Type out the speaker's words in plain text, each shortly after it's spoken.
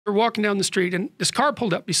We're walking down the street and this car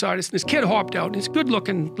pulled up beside us and this kid hopped out. He's a good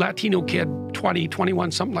looking Latino kid, 20, 21,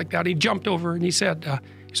 something like that. He jumped over and he said,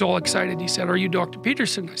 he's all excited. He said, "Are you Dr.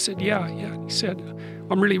 Peterson?" I said, yeah. He said,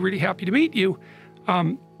 "I'm really, really happy to meet you.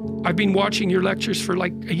 I've been watching your lectures for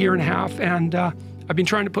like a year and a half and I've been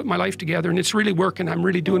trying to put my life together and it's really working. I'm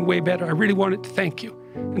really doing way better. I really wanted to thank you."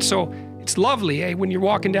 And so it's lovely, when you're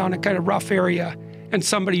walking down a kind of rough area and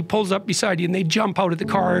somebody pulls up beside you and they jump out of the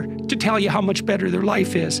car to tell you how much better their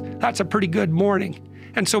life is. That's a pretty good morning.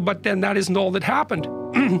 And so, but then that isn't all that happened.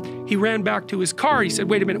 He ran back to his car. He said,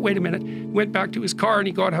 wait a minute. Went back to his car and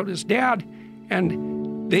he got out his dad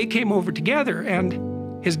and they came over together and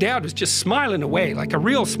his dad was just smiling away, like a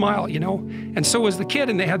real smile, and so was the kid,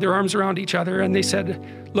 and they had their arms around each other and they said,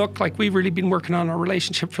 "Look, like we've really been working on our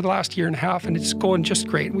relationship for the last year and a half and it's going just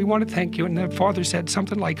great. And we want to thank you." And the father said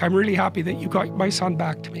something like, "I'm really happy that you got my son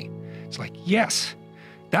back to me." It's like, yes,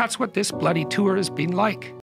 that's what this bloody tour has been like.